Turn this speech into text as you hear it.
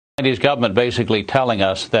Chinese government basically telling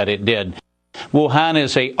us that it did. Wuhan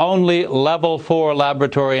is the only level 4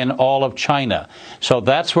 laboratory in all of China. So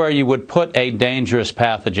that's where you would put a dangerous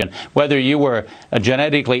pathogen. Whether you were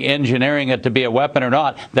genetically engineering it to be a weapon or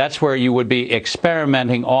not, that's where you would be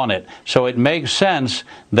experimenting on it. So it makes sense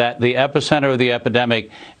that the epicenter of the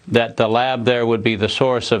epidemic, that the lab there would be the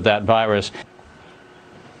source of that virus.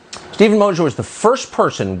 Stephen Mosher was the first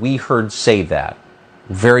person we heard say that.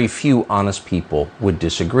 Very few honest people would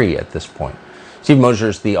disagree at this point. Stephen Mosher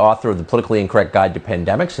is the author of The Politically Incorrect Guide to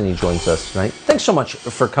Pandemics, and he joins us tonight. Thanks so much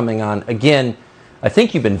for coming on. Again, I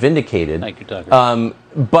think you've been vindicated. Thank you, Tucker.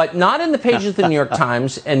 But not in the pages of the New York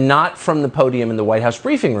Times and not from the podium in the White House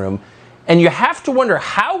briefing room. And you have to wonder,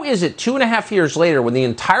 how is it 2.5 years later, when the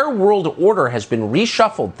entire world order has been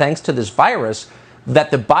reshuffled thanks to this virus, that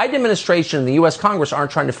the Biden administration and the U.S. Congress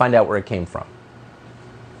aren't trying to find out where it came from?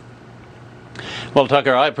 Well,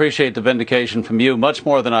 Tucker, I appreciate the vindication from you much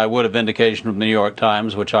more than I would a vindication from the New York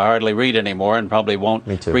Times, which I hardly read anymore and probably won't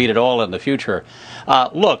read at all in the future.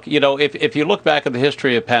 Look, you know, if you look back at the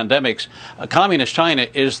history of pandemics, communist China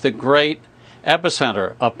is the great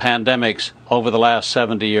epicenter of pandemics over the last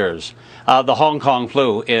 70 years. The Hong Kong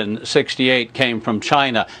flu in '68 came from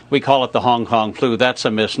China. We call it the Hong Kong flu. That's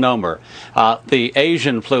a misnomer. The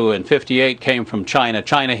Asian flu in '58 came from China.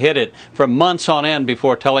 China hid it for months on end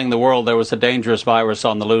before telling the world there was a dangerous virus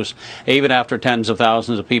on the loose, even after tens of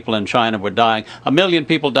thousands of people in China were dying. 1 million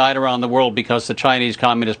people died around the world because the Chinese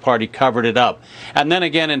Communist Party covered it up. And then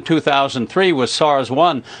again in 2003 with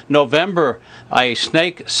SARS-1, November, a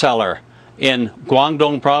snake seller in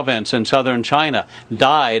Guangdong province in southern China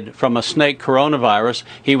died from a snake coronavirus.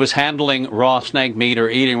 He was handling raw snake meat or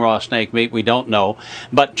eating raw snake meat, we don't know.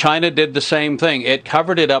 But China did the same thing. It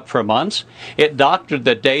covered it up for months. It doctored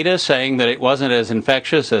the data saying that it wasn't as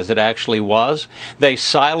infectious as it actually was. They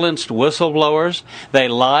silenced whistleblowers. They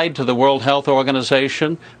lied to the World Health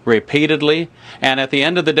Organization repeatedly. And at the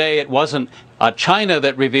end of the day, it wasn't China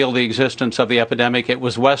that revealed the existence of the epidemic. It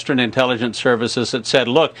was Western intelligence services that said,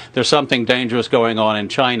 look, there's something dangerous going on in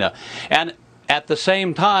China. And at the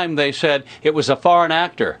same time, they said it was a foreign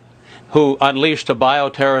actor who unleashed a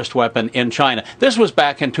bioterrorist weapon in China. This was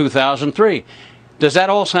back in 2003. Does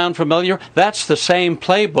that all sound familiar? That's the same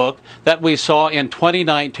playbook that we saw in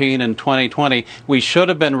 2019 and 2020. We should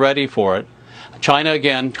have been ready for it. China,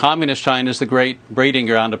 again, communist China is the great breeding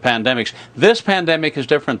ground of pandemics. This pandemic is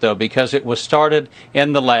different, though, because it was started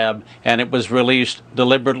in the lab and it was released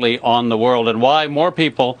deliberately on the world. And why more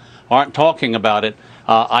people aren't talking about it,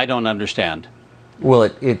 I don't understand. Well,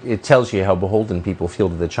 it tells you how beholden people feel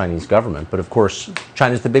to the Chinese government. But, of course,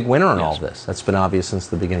 China's the big winner in all this. That's been obvious since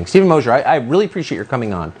the beginning. Stephen Mosher, I really appreciate your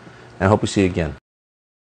coming on, and I hope we see you again.